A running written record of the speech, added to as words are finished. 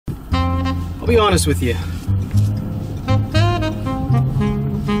be honest with you.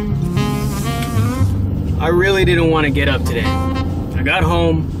 I really didn't want to get up today. I got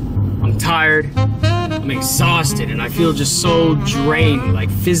home, I'm tired, I'm exhausted, and I feel just so drained,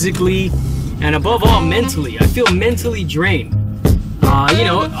 like physically, and above all, mentally. I feel mentally drained. You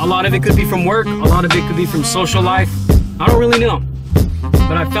know, a lot of it could be from work, a lot of it could be from social life. I don't really know.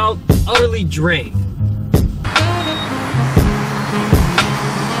 But I felt utterly drained.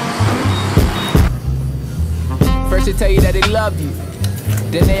 First they tell you that they love you,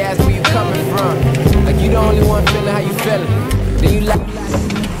 then they ask where you coming from. Like you the only one feeling how you feeling. Then you like.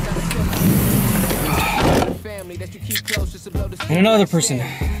 And another person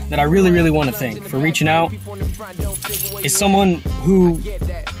that I really want to thank for reaching out is someone who,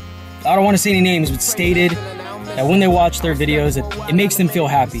 I don't want to say any names, but stated that when they watch their videos, it makes them feel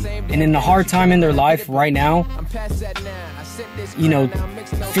happy. And in a hard time in their life right now, you know,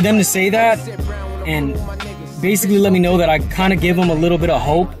 for them to say that and basically let me know that I kind of give them a little bit of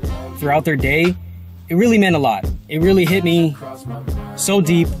hope throughout their day, it really meant a lot. It really hit me so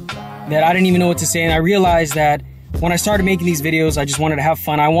deep that I didn't even know what to say. And I realized that when I started making these videos, I just wanted to have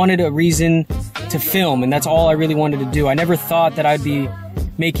fun. I wanted a reason to film, and that's all I really wanted to do. I never thought that I'd be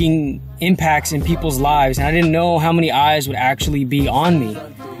making impacts in people's lives, and I didn't know how many eyes would actually be on me.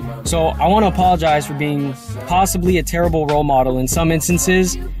 So I want to apologize for being possibly a terrible role model in some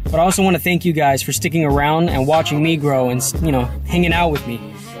instances, but I also want to thank you guys for sticking around and watching me grow and, you know, hanging out with me.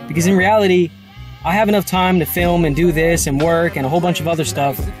 Because in reality, I have enough time to film and do this and work and a whole bunch of other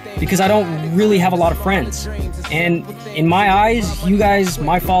stuff because I don't really have a lot of friends. And in my eyes, you guys,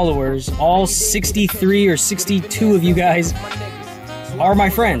 my followers, all 63 or 62 of you guys are my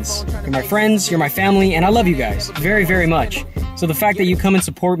friends. You're my friends, you're my family, and I love you guys very much. So the fact that you come and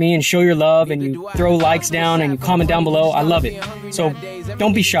support me and show your love and you throw likes down and you comment down below, I love it. So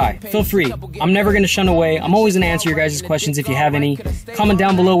don't be shy, feel free. I'm never gonna shun away. I'm always gonna answer your guys' questions if you have any. Comment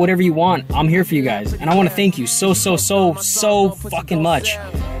down below whatever you want. I'm here for you guys. And I wanna thank you so fucking much.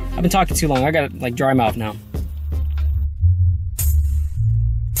 I've been talking too long, I got like dry mouth now.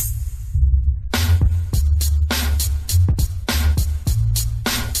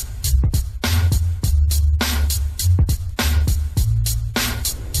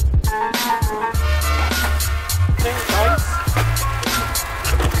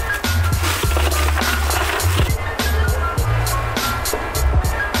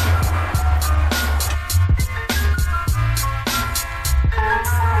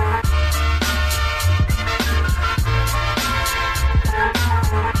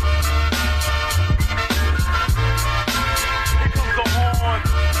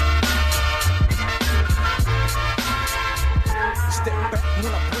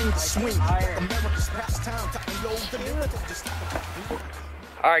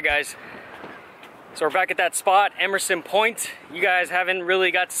 Alright guys, so we're back at that spot, Emerson Point. You guys haven't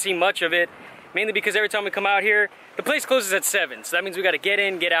really got to see much of it, mainly because every time we come out here, the place closes at 7, so that means we got to get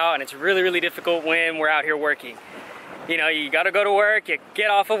in, get out, and it's really difficult when we're out here working. You know, you got to go to work, you get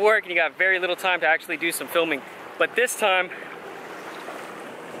off of work, and you got very little time to actually do some filming. But this time,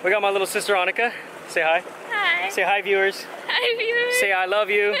 we got my little sister Anika. Say hi. Hi. Say hi, viewers. Hi, viewers. Say I love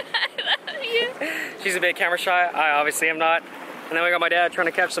you. I love you. She's a bit camera shy. I obviously am not. And then we got my dad trying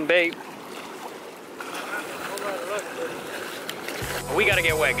to catch some bait. We gotta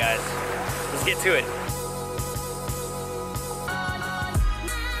get wet, guys. Let's get to it.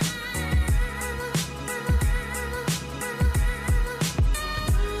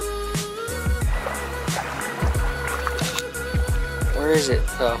 Where is it?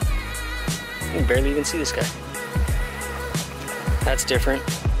 Oh, you can barely even see this guy. That's different.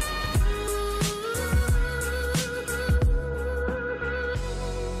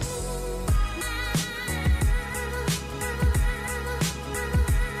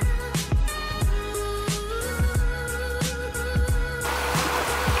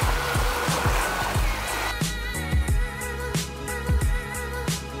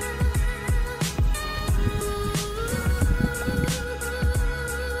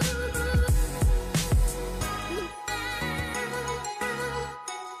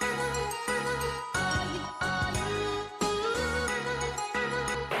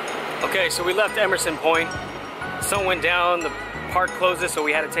 Okay, so we left Emerson Point. The sun went down, the park closed, so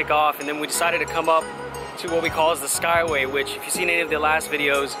we had to take off, and then we decided to come up to what we call as the Skyway, which if you've seen any of the last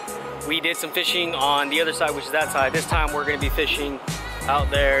videos, we did some fishing on the other side, which is that side. This time we're gonna be fishing out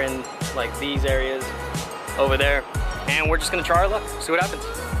there in like these areas over there, and we're just gonna try our luck, see what happens.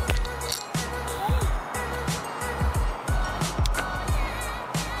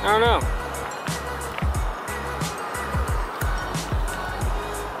 I don't know.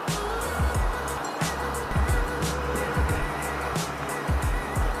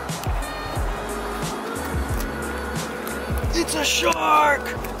 a shark!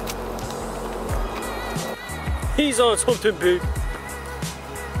 He's on something big.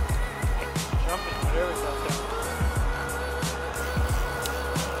 Jumping, whatever's out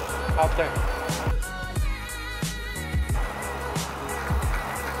there. Out there.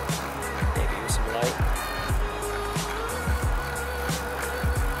 Maybe with some light.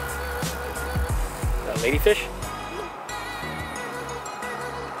 That ladyfish?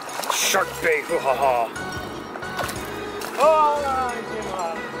 Shark bait, hoo ha ha. Oh, I came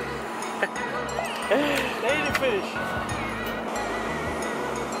out. Ladyfish.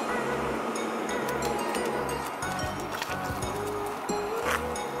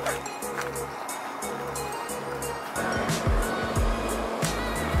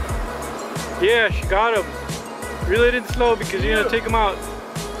 Yeah, she got him. Reel it in slow because you're gonna take him out.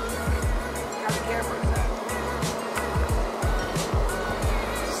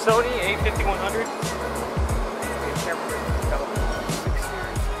 Sony A5100.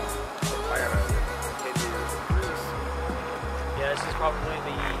 Yeah, this is probably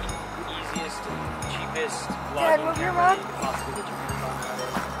the easiest and cheapest vlogging camera possibly that you can find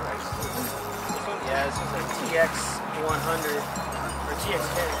nowadays. This one? Yeah, this is a TX100 or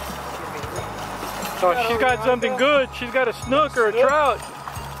TX10. So she's got something good. She's got a snook or a trout.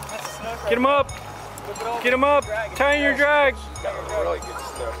 Get him up. Get him up. Tie your drag. Got a really good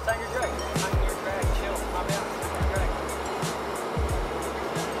stuff. Tie your drag. Tie your drag. Chill. Calm down. Tie your drag.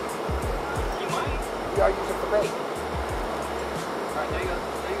 You might. Yeah, I'll use it for bait. Alright, there you go.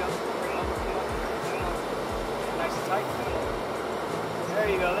 There you go. Bring him up. Bring him up. Bring him up. Nice and tight. Bring him up. There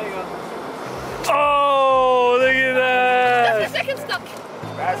you go. There you go. Oh, look at That's that. my second snook.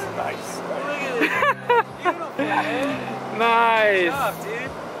 That's nice. Look at this. Beautiful, man. Nice. Good job,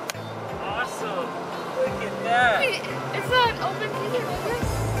 dude. Awesome. Look at that. Wait, it's not open season, is it?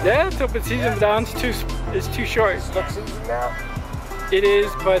 Yeah, it's open season down. It's too short. Snook season now. It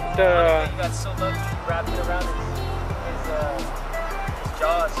is, but You got so lucky wrapped it around his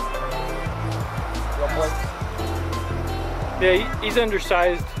jaws. Real quick. yeah, he's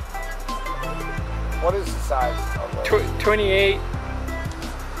undersized. What is the size of those? 28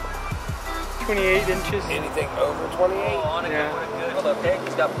 inches. Anything over 28? Oh, Anika, Yeah. what a good. Hold up, okay?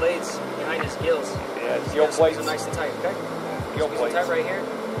 He's got blades behind his gills. Yeah, it's Gill gill plates. are nice and tight, okay? Gill Squeeze plates. them tight right here.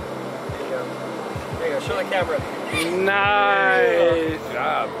 There you go. There you go. Show the camera. Nice. Good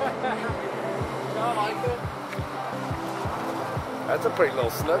job. That's a pretty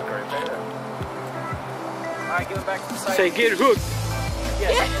little snook right there. Alright, give it back to the side. Say get hooked.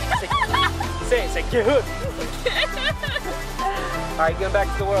 Yeah, say get hooked. Alright, give it back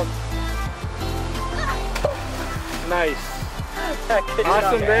to the world. Nice. Good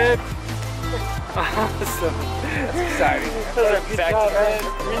Awesome, job, babe. Awesome. That's exciting. Good Good job, babe.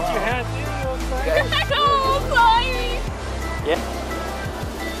 Rinse your hands. Oh, sorry. Yeah.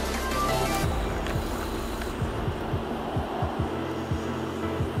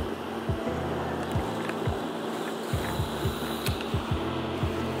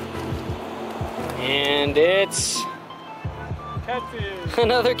 And it's Catfish.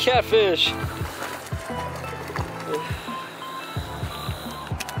 another catfish.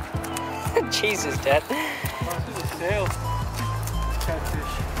 Jesus, Dad. Oh, this is a sail.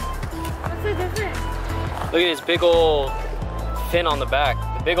 Catfish. What's the difference? Look at this big old fin on the back.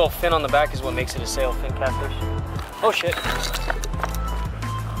 The big old fin on the back is what makes it a sail fin catfish. Oh shit.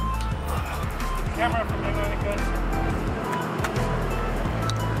 Camera from Anika.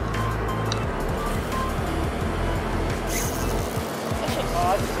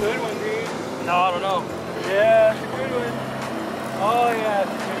 Oh, that's a good one, dude. No, I don't know. Yeah, that's a good one. Oh, yeah,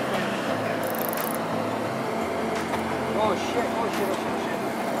 that's a good one. Oh shit, oh shit, oh shit, shit.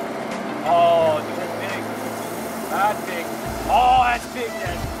 Oh, dude, that's big. That's big. Oh, that's big,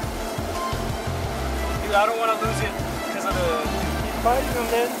 Dad. Dude, I don't want to lose it because of the... Keep fighting them,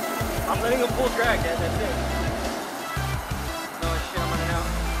 then. I'm letting him pull drag, Dad, that's it. No shit, I'm running out.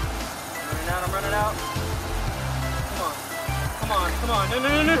 I'm running out. Come on. Come on, come on. No, no,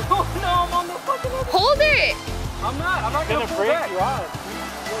 no, no, no, no, I'm on the fucking other. Hold it. I'm not It's gonna gonna pull break back. you out.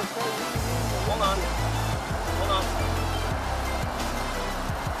 Hold on. Hold on.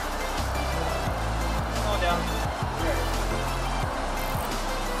 Slow down. There it is.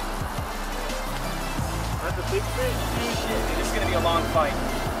 That's a big fish. Shit, dude, this is gonna be a long fight.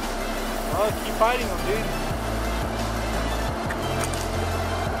 Oh, keep fighting them, dude.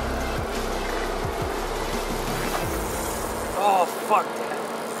 Oh, fuck.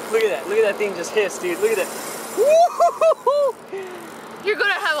 Look at that. Look at that thing just hiss, dude. Look at that. Woo-hoo-hoo-hoo. You're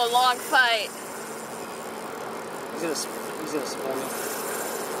gonna have a long fight. He's gonna spoil me.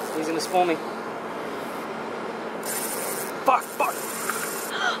 He's gonna spoil me. fuck,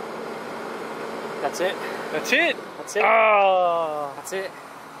 fuck. That's it. That's it. That's it. Oh. That's it.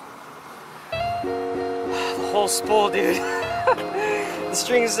 The whole spool, dude. The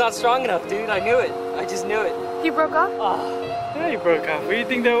string is not strong enough, dude. I knew it. I just knew it. He broke off? Oh. Yeah, you broke off. What do you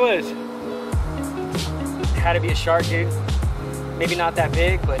think that was? It had to be a shark, dude. Maybe not that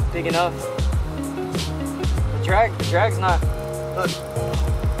big, but big enough. The drag's not. Look.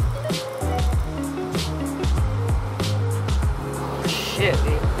 Oh, shit,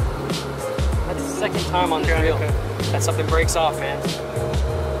 dude. That's the second time on the reel that something breaks off, man.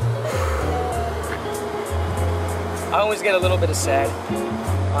 I always get a little bit of sad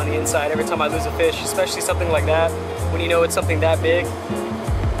on the inside every time I lose a fish, especially something like that, when you know it's something that big.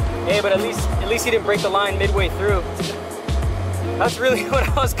 Hey, but at least he didn't break the line midway through. That's really what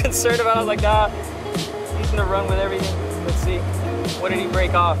I was concerned about. I was like, nah, he's gonna run with everything. Let's see. What did he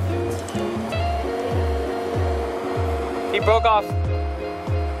break off? He broke off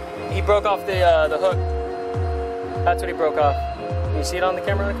the hook. That's what he broke off. Can you see it on the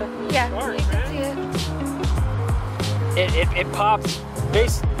camera, Anika? Yeah, you can see it. It popped.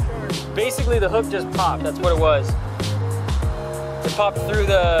 Basically, the hook just popped. That's what it was. It popped through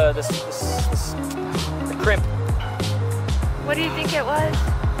the crimp. What do you think it was?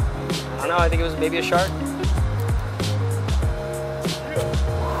 I don't know. I think it was maybe a shark.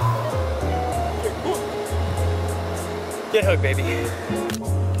 Get hooked, baby.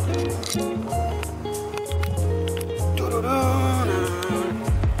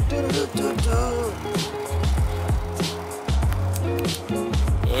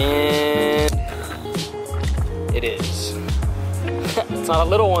 And it is. It's not a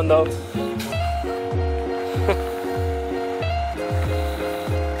little one though.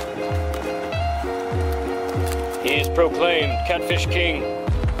 He is proclaimed Catfish King.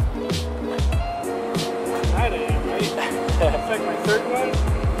 That is, right? It's like my third one.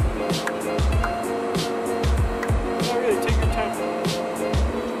 Not really, take your time.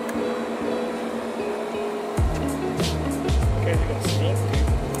 Okay, you're gonna stink, dude.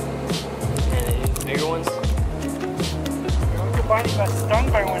 And it is bigger ones. Your body got stung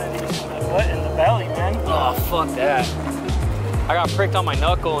by one of these in the butt and the belly, man. Oh, fuck that. I got pricked on my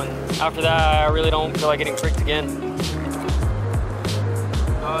knuckle, and after that, I really don't feel like getting pricked again.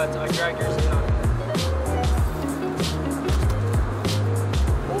 Oh, I dragged yours in on it.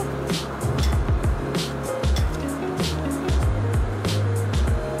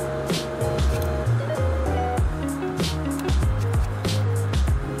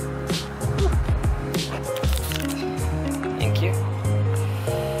 Thank you.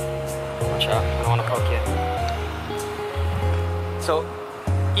 Watch out, I don't want to poke you. So,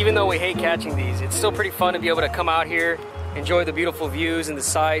 even though we hate catching these, it's still pretty fun to be able to come out here, enjoy the beautiful views and the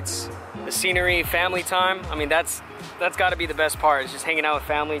sights, the scenery, family time. I mean, that's got to be the best part, is just hanging out with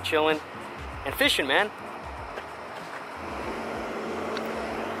family, chilling, and fishing, man.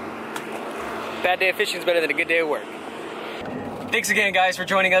 Bad day of fishing is better than a good day of work. Thanks again, guys, for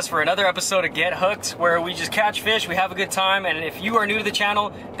joining us for another episode of Get Hooked, where we just catch fish, we have a good time, and if you are new to the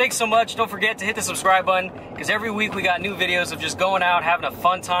channel, thanks so much. Don't forget to hit the subscribe button, because every week we got new videos of just going out, having a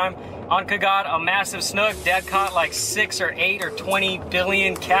fun time. Anika got a massive snook, Dad caught like 6 or 8 or 20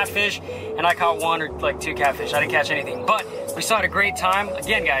 billion catfish, and I caught 1 or like 2 catfish. I didn't catch anything, but we still had a great time.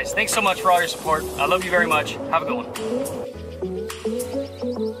 Again, guys, thanks so much for all your support. I love you very much. Have a good one.